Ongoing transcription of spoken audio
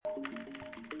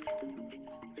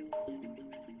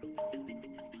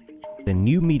the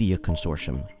New Media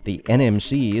Consortium. The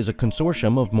NMC is a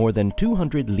consortium of more than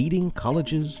 200 leading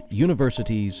colleges,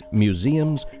 universities,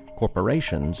 museums,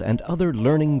 corporations, and other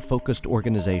learning-focused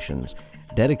organizations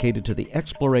dedicated to the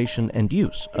exploration and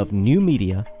use of new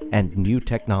media and new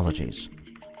technologies.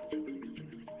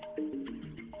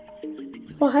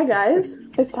 Well, hi guys.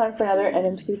 It's time for another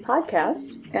NMC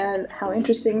podcast, and how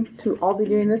interesting to all be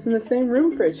doing this in the same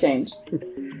room for a change.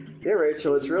 Yeah,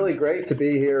 Rachel, it's really great to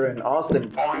be here in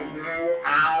Austin.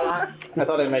 I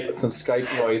thought I'd make some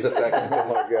Skype noise effects.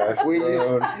 Oh my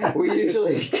gosh. We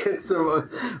usually get some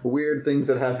weird things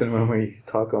that happen when we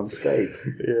talk on Skype.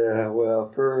 Yeah,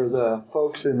 well, for the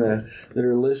folks that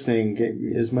are listening,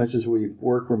 as much as we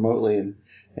work remotely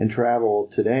and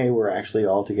travel today, we're actually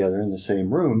all together in the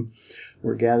same room.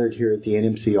 We're gathered here at the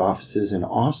NMC offices in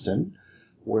Austin,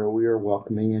 where we are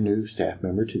welcoming a new staff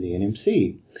member to the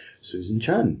NMC. Susan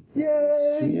Chun.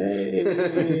 Yay!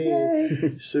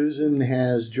 Yay! Susan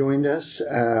has joined us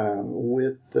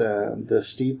with the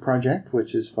Steve Project,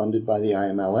 which is funded by the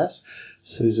IMLS.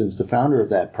 Susan's the founder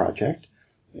of that project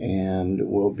and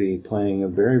will be playing a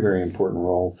very, very important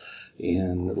role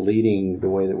in leading the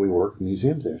way that we work in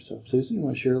museums there. So, Susan, you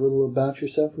want to share a little about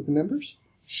yourself with the members?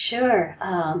 Sure.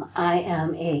 I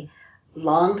am a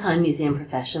longtime museum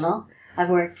professional. I've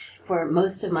worked for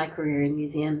most of my career in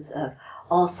museums of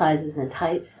all sizes and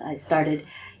types. I started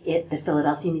at the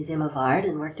Philadelphia Museum of Art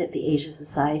and worked at the Asia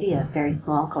Society, a very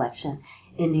small collection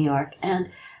in New York, and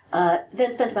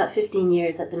then spent about 15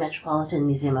 years at the Metropolitan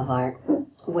Museum of Art,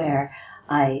 where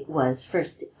I was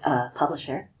first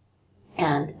publisher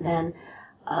and then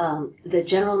the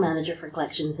general manager for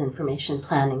collections information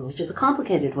planning, which is a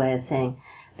complicated way of saying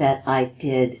that I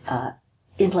did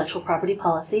intellectual property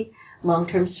policy,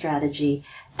 long-term strategy,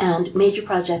 and major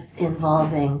projects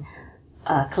involving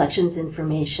collections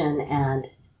information and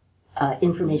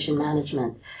information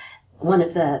management. One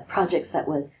of the projects that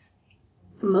was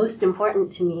most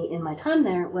important to me in my time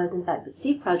there was, in fact, the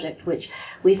Steve Project, which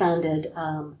we founded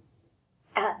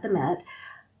at the Met.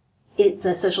 It's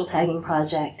a social tagging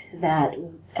project that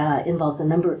involves a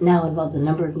number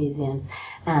of museums,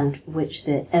 and which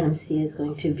the NMC is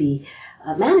going to be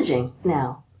managing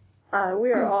now.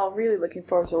 We are all really looking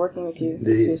forward to working with you,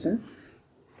 Indeed. Susan.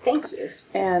 Thank you.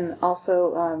 And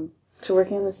also to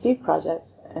working on the Steve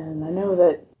Project. And I know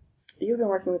that you've been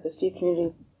working with the Steve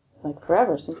community like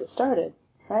forever since it started,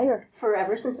 right? Or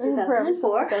Forever since forever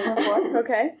 2004. since 2004.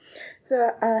 Okay.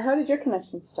 So how did your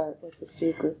connection start with the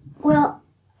Steve group? Well,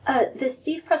 the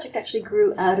Steve Project actually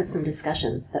grew out of some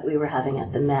discussions that we were having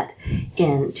at the Met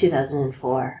in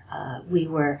 2004. We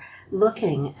were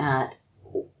looking at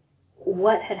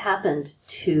what had happened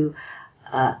to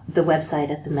the website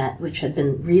at the Met, which had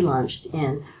been relaunched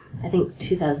in, I think,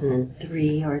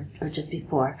 2003 or just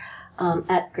before,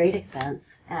 at great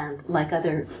expense. And like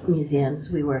other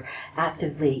museums, we were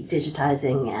actively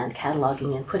digitizing and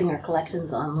cataloging and putting our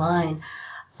collections online.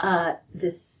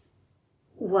 This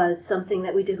was something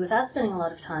that we did without spending a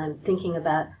lot of time thinking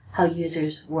about how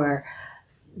users were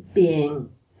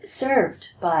being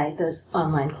served by those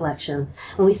online collections.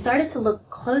 When we started to look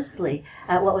closely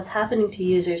at what was happening to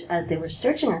users as they were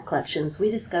searching our collections, we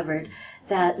discovered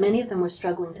that many of them were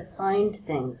struggling to find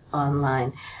things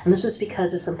online. And this was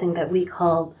because of something that we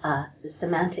called the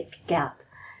semantic gap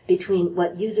between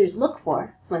what users look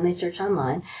for when they search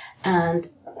online and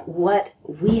what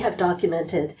we have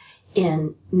documented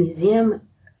in museum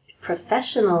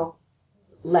professional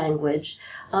language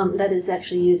that is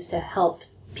actually used to help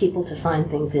people to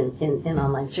find things in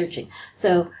online searching.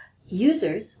 So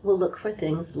users will look for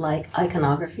things like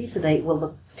iconography, so they will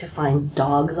look to find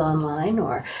dogs online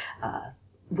or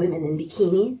women in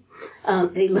bikinis.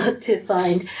 They look to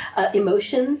find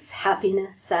emotions,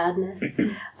 happiness, sadness,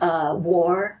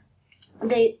 war.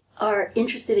 They are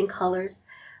interested in colors.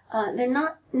 They're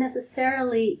not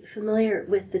necessarily familiar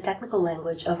with the technical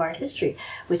language of art history,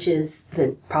 which is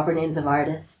the proper names of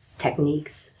artists,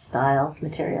 techniques, styles,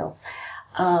 materials.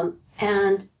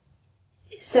 And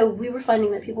so we were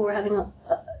finding that people were having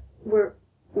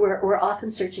were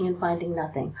often searching and finding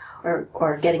nothing,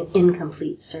 or getting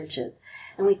incomplete searches.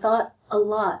 And we thought a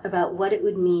lot about what it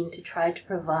would mean to try to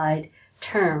provide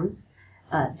terms,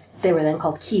 they were then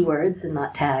called keywords and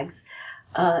not tags,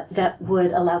 that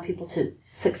would allow people to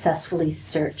successfully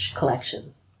search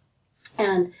collections.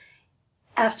 And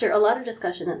after a lot of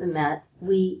discussion at the Met,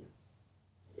 we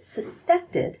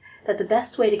suspected that the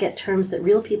best way to get terms that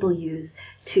real people use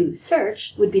to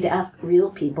search would be to ask real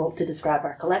people to describe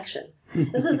our collections.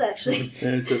 This was actually...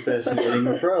 It's a fascinating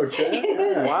approach.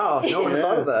 Huh? Wow, no one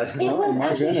thought of that. It was my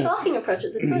actually a goodness. shocking approach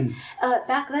at the time.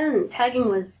 Back then, tagging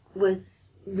was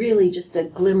really just a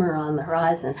glimmer on the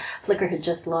horizon. Flickr had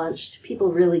just launched.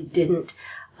 People really didn't,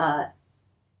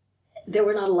 there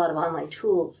were not a lot of online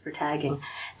tools for tagging,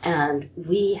 and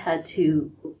we had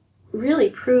to really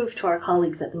prove to our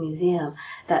colleagues at the museum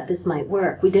that this might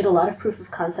work. We did a lot of proof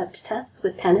of concept tests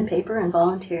with pen and paper and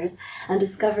volunteers, and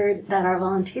discovered that our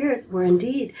volunteers were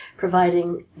indeed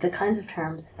providing the kinds of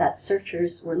terms that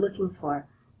searchers were looking for.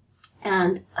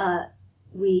 And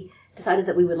we decided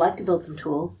that we would like to build some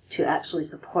tools to actually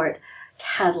support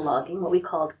cataloging, what we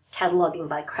called cataloging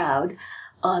by crowd,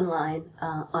 online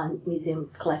on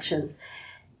museum collections.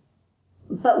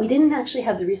 But we didn't actually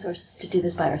have the resources to do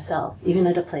this by ourselves, even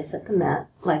at a place at the Met,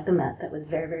 like the Met, that was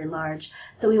very, very large.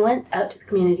 So we went out to the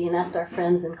community and asked our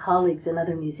friends and colleagues in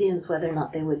other museums whether or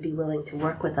not they would be willing to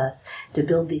work with us to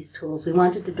build these tools. We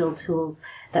wanted to build tools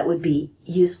that would be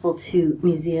useful to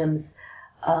museums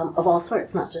of all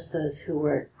sorts, not just those who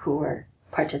were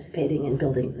participating in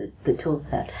building the tool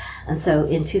set. And so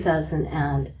in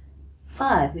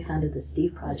 2005, we founded the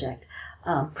Steve Project,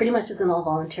 pretty much as an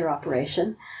all-volunteer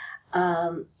operation.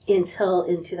 Until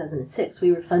in 2006,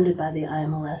 we were funded by the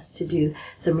IMLS to do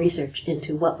some research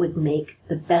into what would make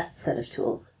the best set of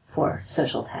tools for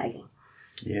social tagging.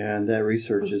 Yeah, and that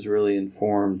research has really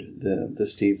informed the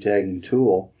Steve tagging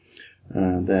tool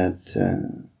that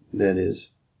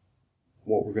is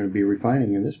what we're going to be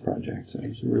refining in this project. So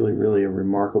it's really, really a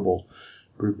remarkable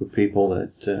group of people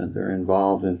that they're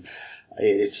involved, and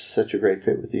it's such a great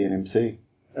fit with the NMC.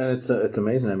 And it's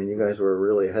amazing. I mean, you guys were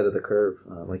really ahead of the curve.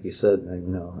 Like you said, I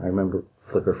remember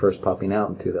Flickr first popping out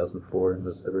in 2004, and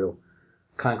was the real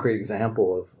concrete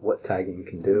example of what tagging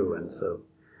can do. And so,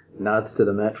 nods to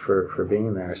the Met for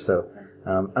being there. So,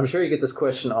 I'm sure you get this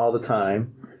question all the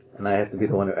time, and I have to be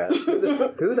the one who asks,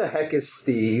 who the heck is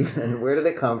Steve, and where did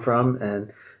it come from,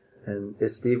 and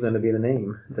is Steve going to be the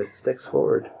name that sticks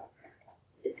forward?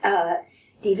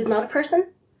 Steve is not a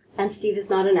person. And Steve is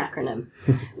not an acronym.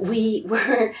 We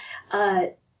were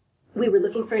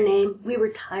looking for a name. We were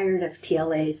tired of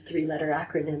TLA's three-letter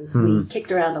acronyms. We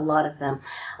kicked around a lot of them,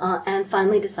 and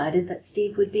finally decided that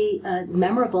Steve would be a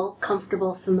memorable,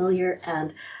 comfortable, familiar,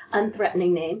 and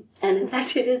unthreatening name. And in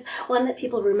fact, it is one that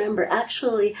people remember.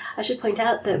 Actually, I should point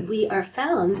out that we are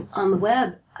found on the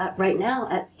web right now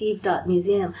at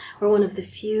steve.museum. We're one of the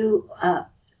few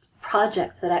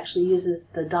projects that actually uses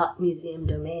the .museum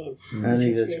domain. I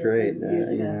think that's great.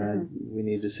 We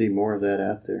need to see more of that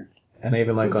out there. And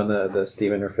even like on the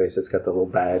Steve interface, it's got the little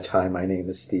badge, "Hi, my name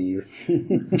is Steve."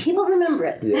 People remember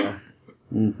it. Yeah.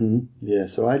 Mm-hmm. Yeah,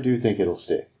 so I do think it'll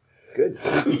stick. Good.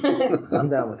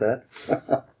 I'm down with that.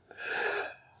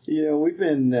 We've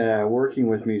been working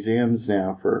with museums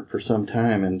now for some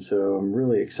time, and so I'm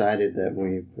really excited that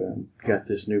we've got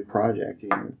this new project.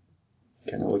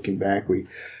 Kind of looking back, for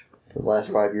the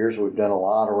last 5 years, we've done a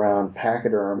lot around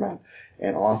pachyderm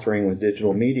and authoring with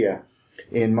digital media.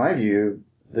 In my view,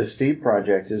 the Steve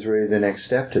Project is really the next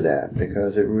step to that,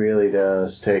 because it really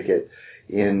does take it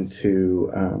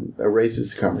into,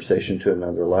 raises the conversation to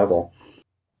another level.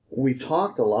 We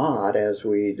talked a lot as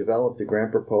we developed the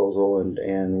grant proposal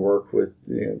and worked with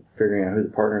figuring out who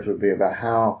the partners would be, about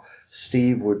how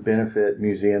Steve would benefit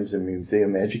museums and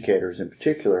museum educators in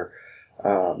particular.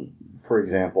 For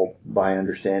example, by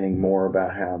understanding more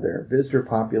about how their visitor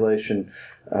population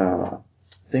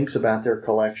thinks about their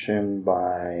collection,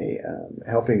 by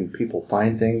helping people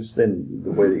find things, then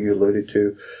the way that you alluded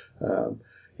to,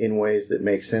 in ways that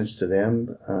make sense to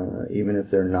them, even if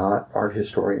they're not art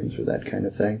historians or that kind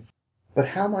of thing. But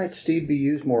how might Steve be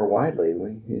used more widely?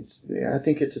 I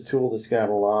think it's a tool that's got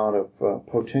a lot of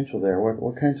potential there.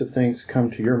 What kinds of things come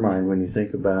to your mind when you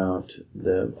think about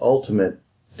the ultimate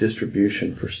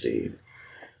distribution for Steve?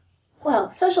 Well,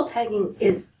 social tagging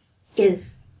is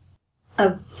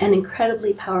an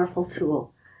incredibly powerful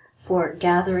tool for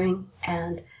gathering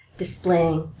and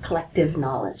displaying collective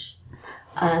knowledge.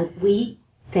 And we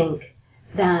think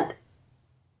that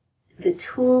the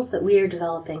tools that we are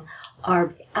developing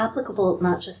are applicable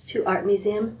not just to art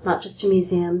museums, not just to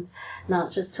museums,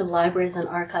 not just to libraries and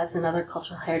archives and other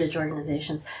cultural heritage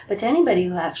organizations, but to anybody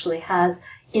who actually has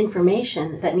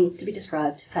information that needs to be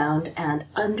described, found, and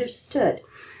understood.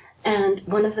 And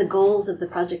one of the goals of the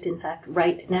project, in fact,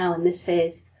 right now in this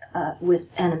phase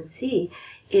with NMC,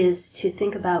 is to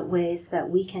think about ways that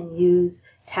we can use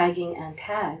tagging and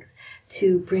tags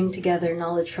to bring together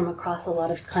knowledge from across a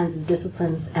lot of kinds of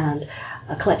disciplines and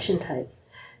collection types.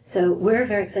 So we're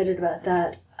very excited about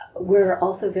that. We're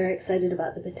also very excited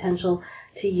about the potential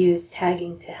to use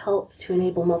tagging to help to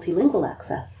enable multilingual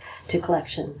access to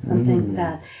collections, something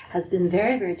that has been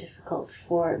very, very difficult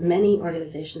for many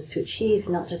organizations to achieve,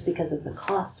 not just because of the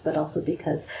cost, but also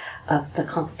because of the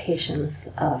complications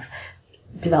of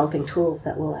developing tools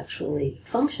that will actually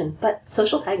function. But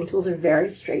social tagging tools are very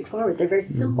straightforward. They're very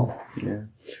simple. Yeah.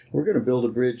 We're going to build a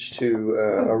bridge to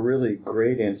a really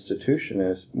great institution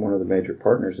as one of the major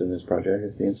partners in this project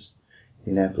is the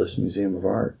Indianapolis Museum of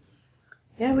Art.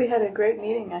 Yeah, we had a great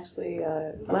meeting actually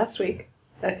last week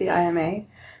at the IMA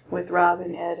with Rob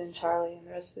and Ed and Charlie and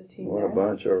the rest of the team. What a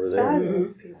bunch over there.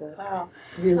 Fabulous people. Wow.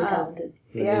 Really talented.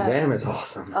 The museum is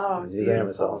awesome. Oh, the museum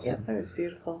is awesome. It was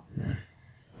beautiful. Yeah.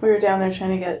 We were down there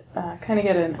trying to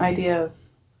get an idea of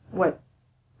what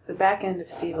the back end of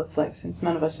Steve looks like, since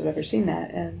none of us have ever seen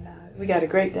that, and we got a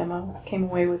great demo. Came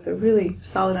away with a really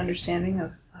solid understanding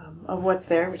of what's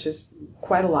there, which is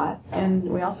quite a lot, and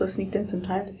we also sneaked in some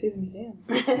time to see the museum,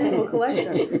 the whole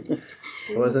collection.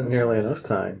 It wasn't nearly enough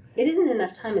time. It isn't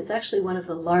enough time. It's actually one of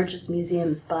the largest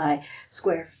museums by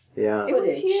square Yeah, It was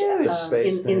footage huge. The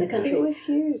space in the country. It was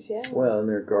huge, yeah. Well, and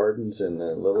there are gardens and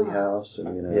the Lily House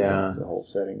and, Yeah. the whole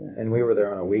setting there. and we were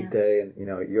there on a weekday, and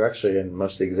you're actually in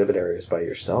most of the exhibit areas by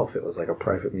yourself. It was like a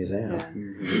private museum.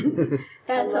 Yeah.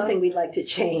 That's something we'd like to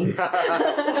change.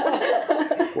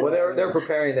 Well, they're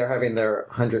preparing. They're having their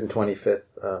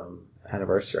 125th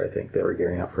anniversary. I think they were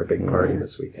gearing up for a big party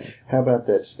this weekend. How about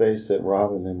that space that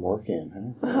Rob and them work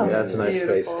in? Huh? Oh, Yeah, that's a nice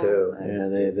space too.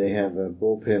 Yeah, they have a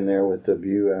bullpen there with the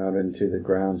view out into the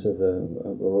grounds of the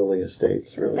Lilly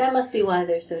Estates. Really, That must be why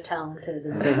they're so talented.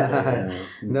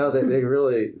 No, they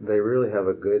really have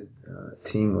a good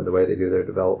team with the way they do their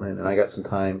development. And I got some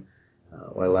time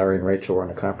while Larry and Rachel were on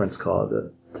a conference call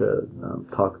to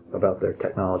talk about their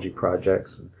technology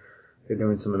projects. And they're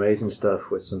doing some amazing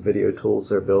stuff with some video tools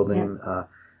they're building. Yeah.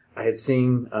 I had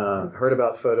heard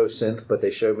about PhotoSynth, but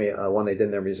they showed me one they did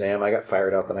in their museum. I got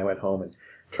fired up and I went home and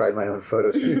tried my own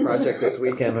PhotoSynth project this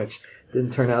weekend, which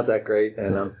didn't turn out that great.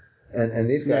 And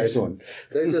these guys,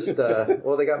 they're just,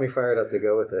 they got me fired up to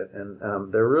go with it.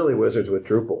 And they're really wizards with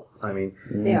Drupal. I mean,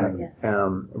 they are, yes.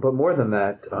 But more than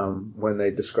that, when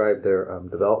they describe their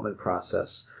development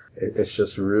process, it's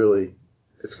just really,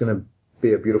 it's going to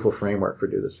be a beautiful framework for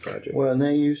do this project. Well, and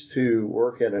they used to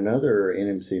work at another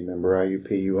NMC member,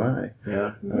 IUPUI.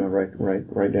 Yeah.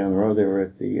 Right down the road. They were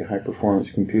at the High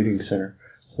Performance Computing Center.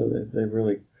 So they've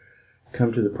really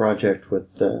come to the project with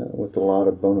a lot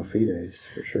of bona fides,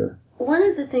 for sure. One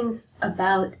of the things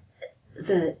about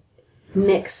the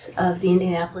mix of the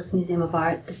Indianapolis Museum of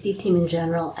Art, the Steve team in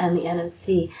general, and the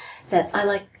NMC that I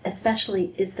like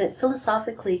especially is that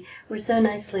philosophically we're so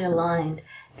nicely aligned.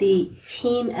 The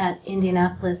team at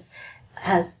Indianapolis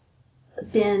have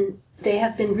been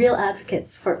real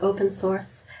advocates for open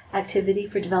source activity,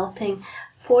 for developing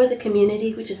for the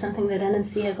community, which is something that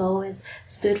NMC has always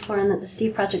stood for and that the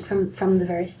Steve Project from the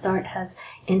very start has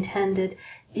intended.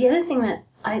 The other thing that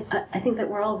I think that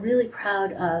we're all really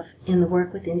proud of in the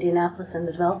work with Indianapolis and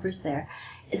the developers there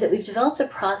is that we've developed a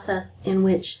process in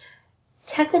which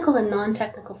technical and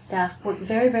non-technical staff work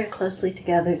very, very closely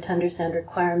together to understand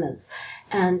requirements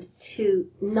and to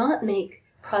not make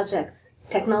projects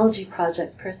technology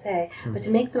projects per se, but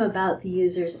to make them about the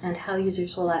users and how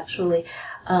users will actually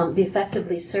be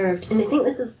effectively served. And I think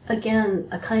this is, again,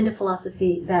 a kind of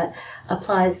philosophy that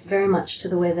applies very much to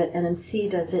the way that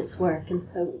NMC does its work. And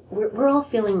so we're all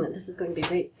feeling that this is going to be a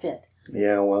great fit.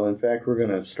 Yeah, well, in fact, we're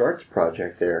going to start the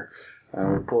project there.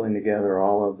 We're pulling together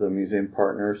all of the museum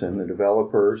partners and the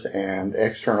developers and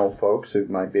external folks who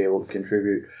might be able to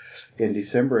contribute in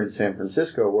December in San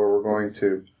Francisco, where we're going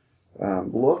to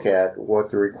look at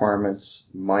what the requirements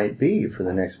might be for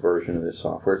the next version of this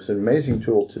software. It's an amazing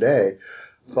tool today,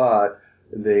 but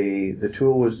the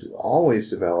tool was always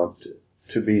developed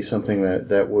to be something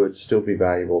that would still be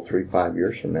valuable 3-5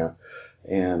 years from now.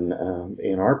 And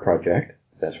in our project,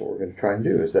 that's what we're going to try and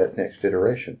do, is that next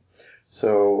iteration.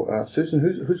 So, Susan,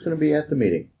 who's going to be at the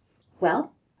meeting?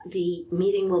 Well, the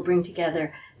meeting will bring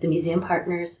together the museum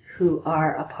partners who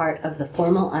are a part of the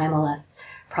formal IMLS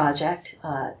project.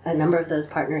 A number of those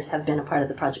partners have been a part of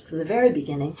the project from the very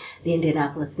beginning. The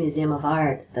Indianapolis Museum of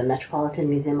Art, the Metropolitan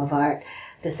Museum of Art,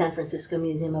 the San Francisco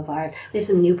Museum of Art. There's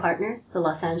some new partners, the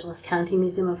Los Angeles County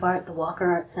Museum of Art, the Walker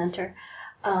Art Center.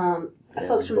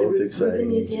 Folks from the Rubin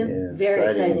Museum, very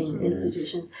exciting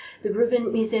institutions. The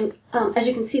Rubin Museum, as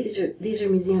you can see, these are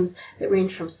museums that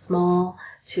range from small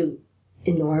to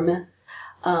enormous.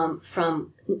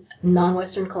 from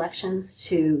non-Western collections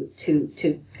to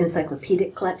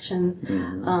encyclopedic collections,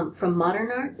 from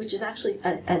modern art, which is actually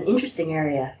an interesting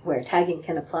area where tagging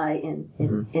can apply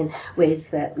in ways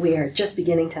that we are just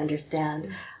beginning to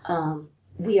understand.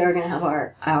 We are going to have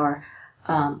our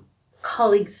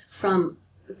colleagues from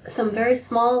some very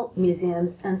small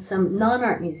museums and some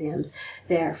non-art museums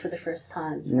there for the first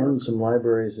time. So and some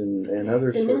libraries and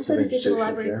other the sorts Minnesota of Digital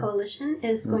institutions, Library Coalition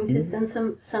is going to send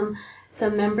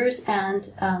some members,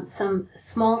 and some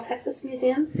small Texas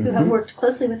museums who have worked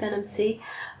closely with NMC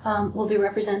will be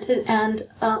represented, and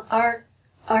our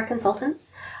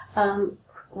consultants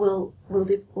will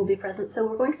be present. So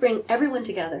we're going to bring everyone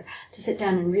together to sit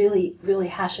down and really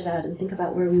hash it out and think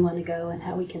about where we want to go and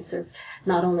how we can serve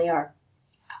not only our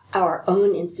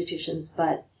own institutions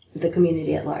but the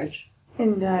community at large.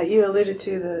 And you alluded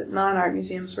to the non-art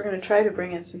museums. We're going to try to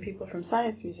bring in some people from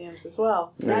science museums as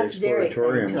well. That's very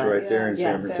exciting to us. right there in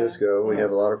San Francisco. We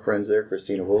have a lot of friends there.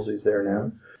 Christina Woolsey's there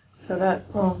now. So that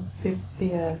will be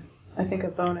I think, a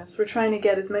bonus. We're trying to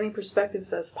get as many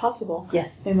perspectives as possible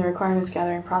in the requirements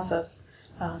gathering process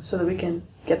so that we can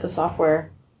get the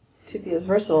software to be as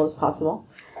versatile as possible.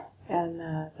 And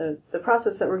the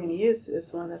process that we're going to use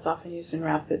is one that's often used in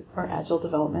rapid or agile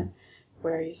development,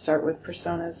 where you start with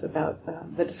personas about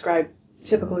that describe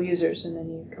typical users, and then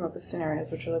you come up with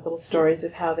scenarios, which are like little stories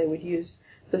of how they would use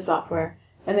the software,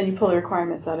 and then you pull the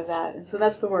requirements out of that. And so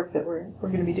that's the work that we're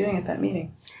going to be doing at that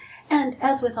meeting. And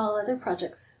as with all other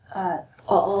projects,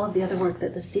 all of the other work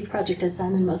that the Steve Project has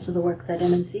done and most of the work that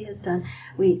NMC has done,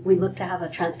 we look to have a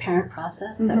transparent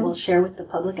process that we'll share with the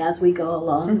public as we go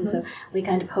along. And so we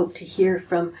kind of hope to hear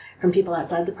from people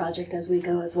outside the project as we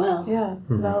go as well. Yeah,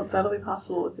 that'll be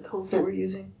possible with the tools that we're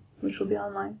using, which will be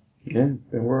online. Yeah,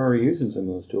 and we're already using some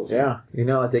of those tools. Yeah,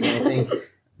 I think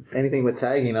anything with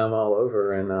tagging, I'm all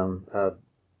over. And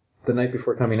the night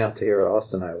before coming out to here at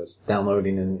Austin, I was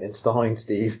downloading and installing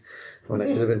Steve when I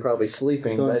should have been probably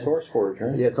sleeping. It's on SourceForge,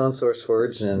 right? Yeah, it's on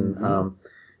SourceForge, and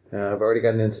I've already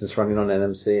got an instance running on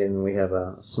NMC, and we have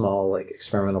a small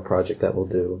experimental project that we'll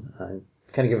do.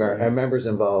 Kind of get our members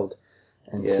involved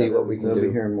and see what we can do. They'll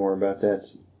be hearing more about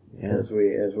that as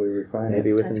we refine it.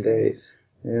 Maybe within days.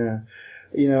 Yeah.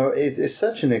 It's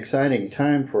such an exciting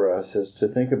time for us as to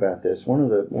think about this. One of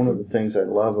the things I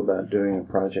love about doing a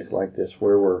project like this,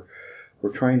 where we're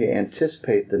trying to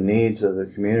anticipate the needs of the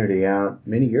community out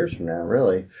many years from now,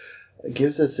 really, it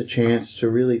gives us a chance to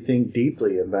really think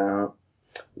deeply about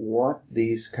what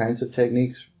these kinds of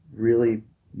techniques really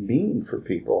mean for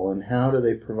people and how do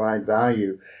they provide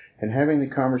value. And having the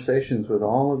conversations with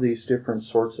all of these different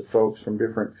sorts of folks from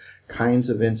different kinds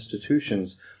of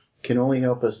institutions can only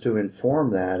help us to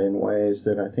inform that in ways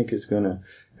that I think is going to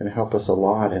help us a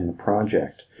lot in the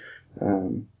project.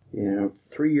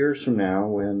 3 years from now,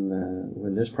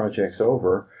 when this project's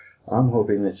over, I'm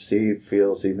hoping that Steve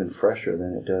feels even fresher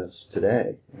than it does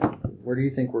today. Where do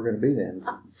you think we're going to be then?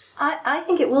 I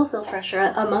think it will feel fresher.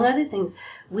 Among other things,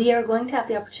 we are going to have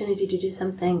the opportunity to do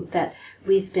something that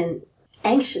we've been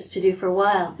anxious to do for a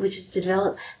while, which is to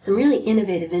develop some really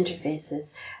innovative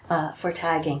interfaces for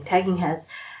tagging. Tagging has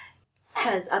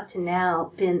up to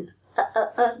now been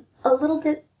a little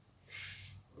bit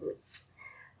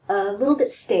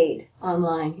staid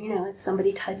online. It's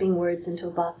somebody typing words into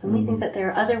a box, and we think that there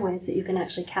are other ways that you can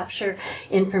actually capture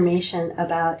information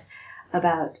about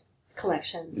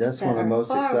collections. That's one of the most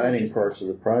exciting parts of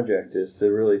the project, is to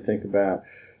really think about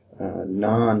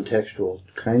non-textual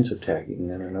kinds of tagging,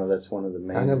 and I know that's one of the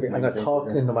main. I'm going to talk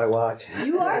into my watch.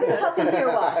 You are going to talk into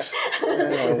your watch.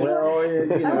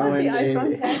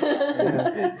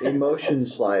 Emotion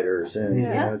sliders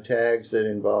and tags that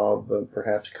involve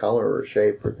perhaps color or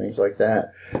shape or things like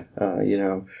that.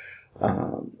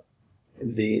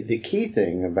 The key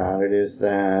thing about it is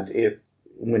that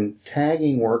when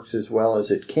tagging works as well as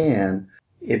it can,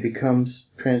 it becomes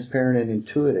transparent and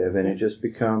intuitive, and it just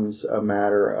becomes a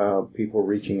matter of people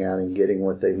reaching out and getting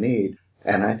what they need.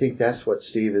 And I think that's what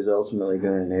Steve is ultimately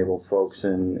going to enable folks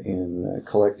in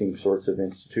collecting sorts of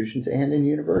institutions, and in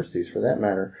universities for that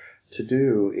matter, to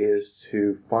do, is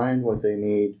to find what they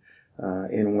need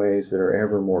in ways that are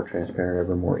ever more transparent,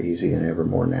 ever more easy, and ever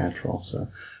more natural. So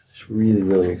it's really,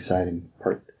 really exciting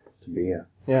part to be a.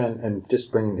 Yeah, and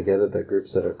just bringing together the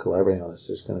groups that are collaborating on this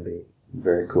is going to be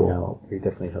very cool. We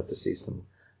definitely hope to see some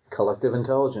collective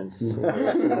intelligence.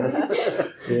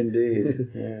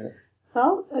 Indeed. Yeah.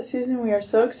 Well, Susan, we are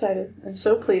so excited and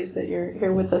so pleased that you're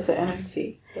here with us at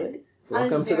NMC.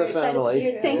 Welcome to the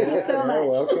family. Thank you so much.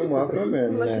 Welcome.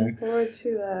 And looking forward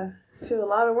to to a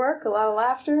lot of work, a lot of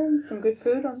laughter, and some good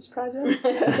food on this project.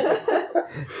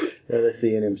 That's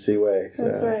the NMC way. So.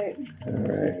 That's right. All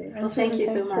That's right. right. Well, thank you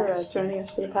so thanks much for joining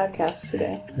us for the podcast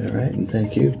today. All right, and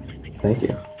thank you. Thank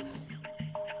you.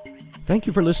 Thank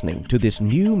you for listening to this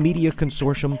New Media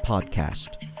Consortium podcast.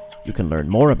 You can learn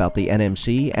more about the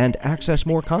NMC and access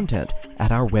more content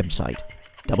at our website,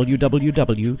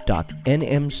 www.nmc.org.